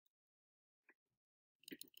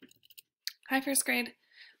Hi, first grade.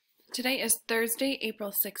 Today is Thursday,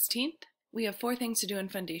 April 16th. We have 4 things to do in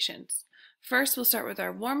Fundations. First, we'll start with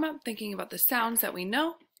our warm-up, thinking about the sounds that we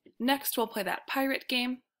know. Next, we'll play that pirate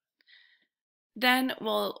game. Then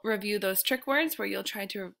we'll review those trick words where you'll try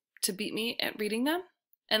to beat me at reading them.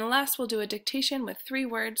 And last, we'll do a dictation with 3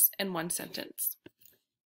 words and 1 sentence.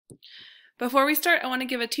 Before we start, I want to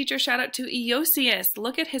give a teacher shout out to Eosius.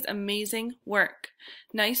 Look at his amazing work.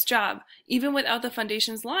 Nice job. Even without the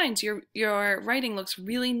Fundations lines, your writing looks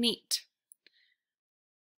really neat.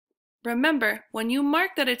 Remember, when you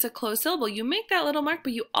mark that it's a closed syllable, you make that little mark,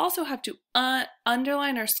 but you also have to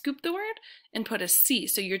underline or scoop the word and put a C,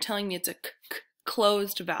 so you're telling me it's a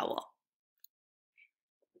closed vowel.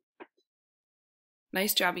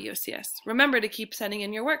 Nice job, Eosius. Remember to keep sending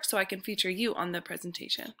in your work so I can feature you on the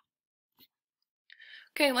presentation.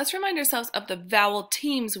 Okay, let's remind ourselves of the vowel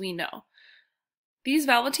teams we know. These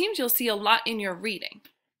vowel teams you'll see a lot in your reading.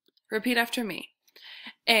 Repeat after me.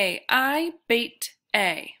 A, I, bait,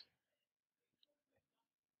 A.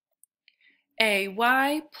 A,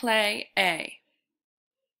 Y, play, A.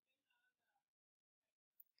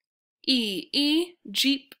 E,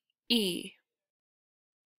 jeep, E.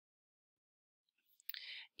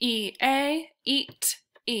 E, A, eat,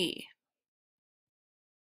 E.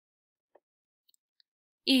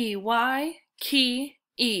 E, Y, key,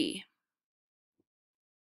 E.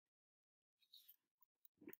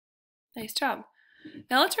 Nice job.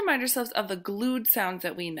 Now let's remind ourselves of the glued sounds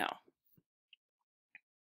that we know.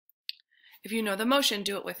 If you know the motion,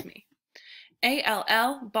 do it with me.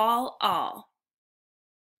 A-L-L, ball, all.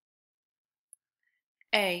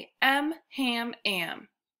 A-M, ham, am.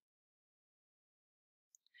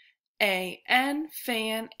 A-N,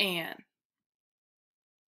 fan, an.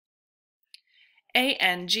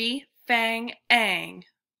 A-N-G, fang, ang.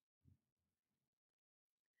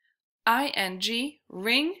 I-N-G,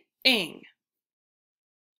 ring, ing.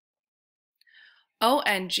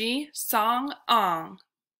 O-N-G, song, ong.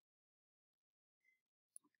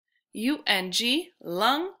 U-N-G,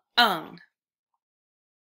 lung, ung.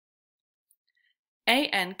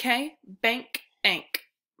 A-N-K, bank, ank.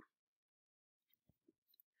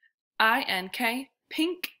 I-N-K,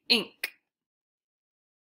 pink, ink.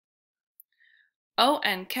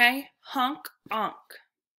 O-N-K, honk, onk.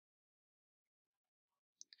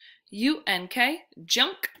 U-N-K,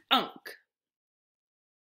 junk, unk.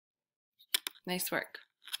 Nice work.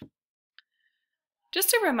 Just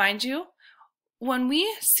to remind you, when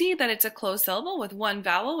we see that it's a closed syllable with one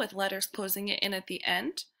vowel with letters closing it in at the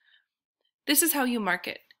end, this is how you mark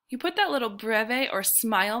it. You put that little breve or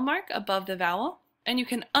smile mark above the vowel, and you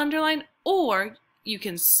can underline or you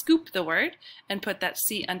can scoop the word and put that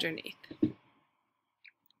C underneath.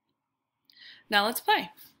 Now let's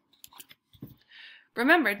play.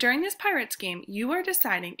 Remember, during this Pirates game, you are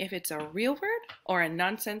deciding if it's a real word or a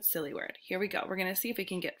nonsense silly word. Here we go. We're going to see if we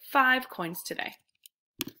can get 5 coins today.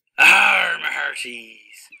 Arr, my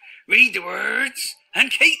hearties. Read the words and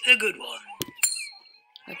keep the good ones.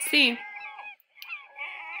 Let's see.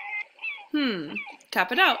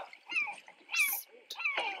 Tap it out.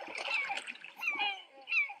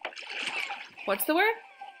 What's the word?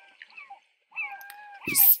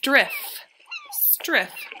 Striff.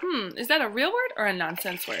 Striff. Is that a real word or a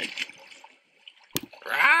nonsense word?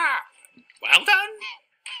 Rah! Well done.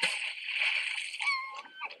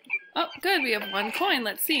 Oh, good. We have 1 coin.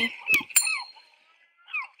 Let's see.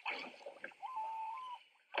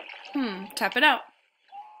 Tap it out.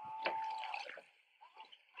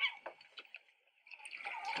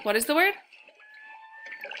 What is the word?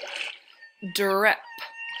 Drep.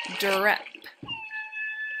 Drep.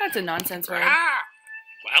 That's a nonsense word. Rah!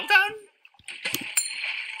 Well done.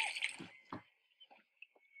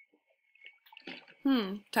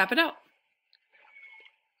 Tap it out.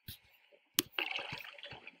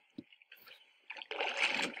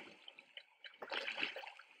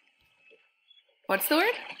 What's the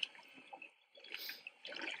word?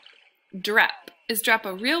 Drep. Is drep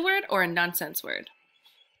a real word or a nonsense word?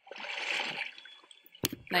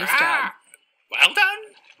 Nice job. Well done.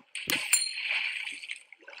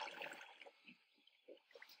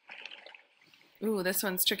 Ooh, this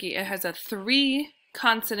one's tricky. It has a 3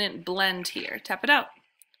 consonant blend here. Tap it out.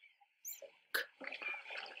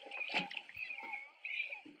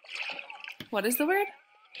 What is the word?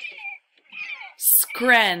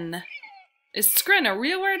 Scren. Is scren a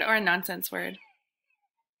real word or a nonsense word?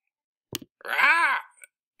 Rah!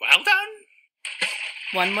 Well done.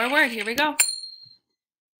 1 more word. Here we go.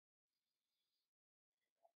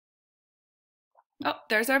 Oh,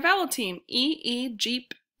 there's our vowel team. E,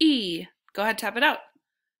 jeep, E. Go ahead, tap it out.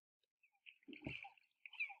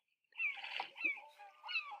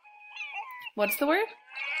 What's the word?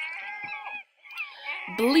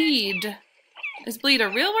 Bleed. Is bleed a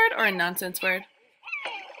real word or a nonsense word?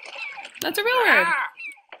 That's a real word.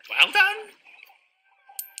 Well done.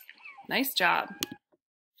 Nice job.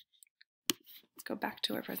 Let's go back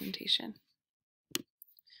to our presentation.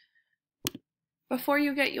 Before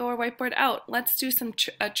you get your whiteboard out, let's do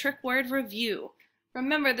a trick word review.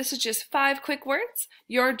 Remember, this is just 5 quick words.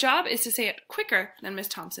 Your job is to say it quicker than Miss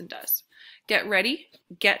Thompson does. Get ready,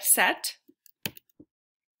 get set,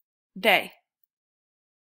 they.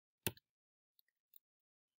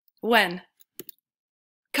 When.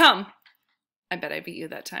 Come. I bet I beat you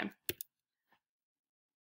that time.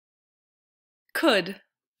 Could.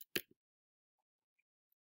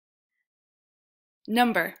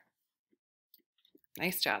 Number.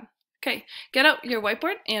 Nice job. Okay, get out your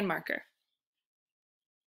whiteboard and marker.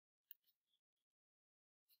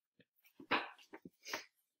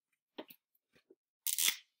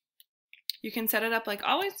 You can set it up like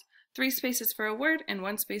always, 3 spaces for a word and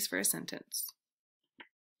 1 space for a sentence.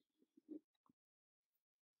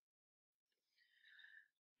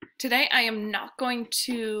 Today I am not going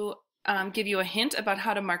to give you a hint about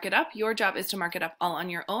how to mark it up. Your job is to mark it up all on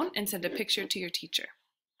your own and send a picture to your teacher.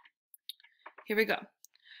 Here we go.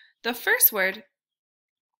 The first word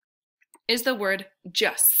is the word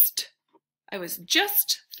just. I was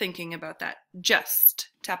just thinking about that. Just.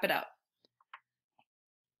 Tap it out.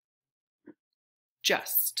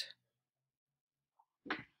 Just.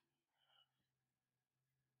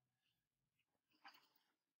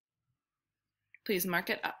 Please mark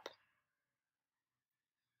it up.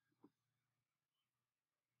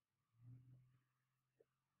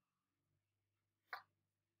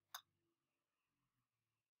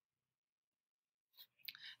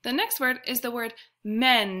 The next word is the word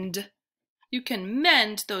mend. You can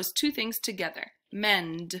mend those 2 things together.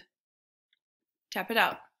 Mend. Tap it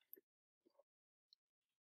out.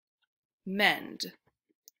 Mend.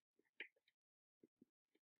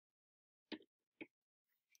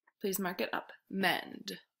 Please mark it up.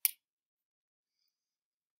 Mend.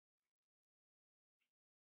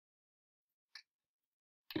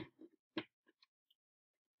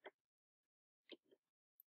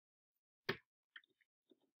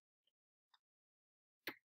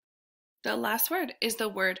 The last word is the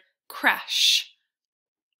word crash.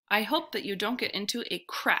 I hope that you don't get into a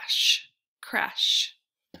crash. Crash.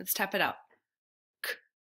 Let's tap it out.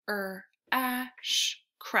 K-r-ash.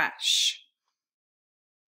 Crash.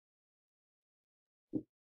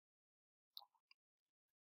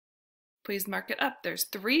 Please mark it up. There's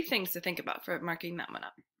 3 things to think about for marking that one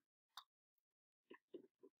up.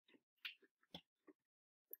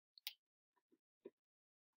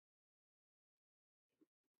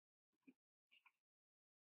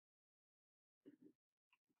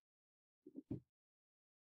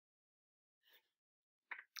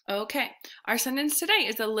 Okay, our sentence today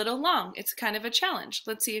is a little long. It's kind of a challenge.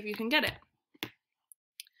 Let's see if you can get it.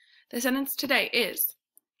 The sentence today is,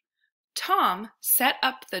 Tom set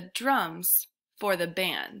up the drums for the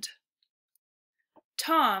band.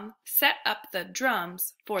 Tom set up the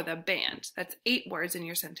drums for the band. That's 8 words in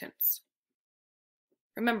your sentence.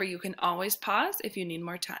 Remember, you can always pause if you need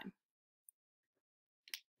more time.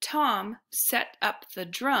 Tom set up the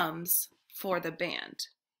drums for the band.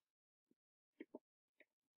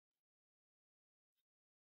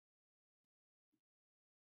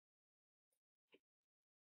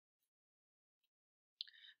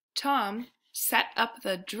 Tom set up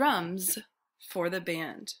the drums for the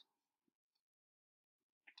band.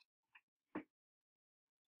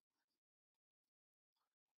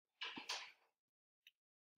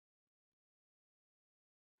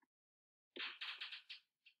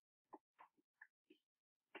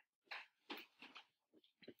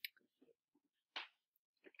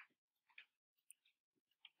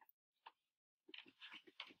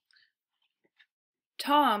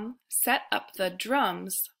 Tom set up the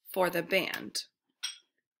drums for the band.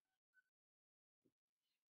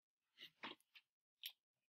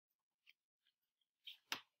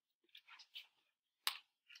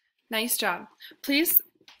 Nice job. Please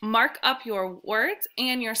mark up your words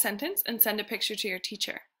and your sentence and send a picture to your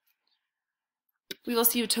teacher. We will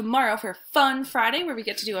see you tomorrow for Fun Friday, where we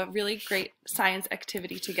get to do a really great science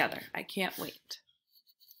activity together. I can't wait.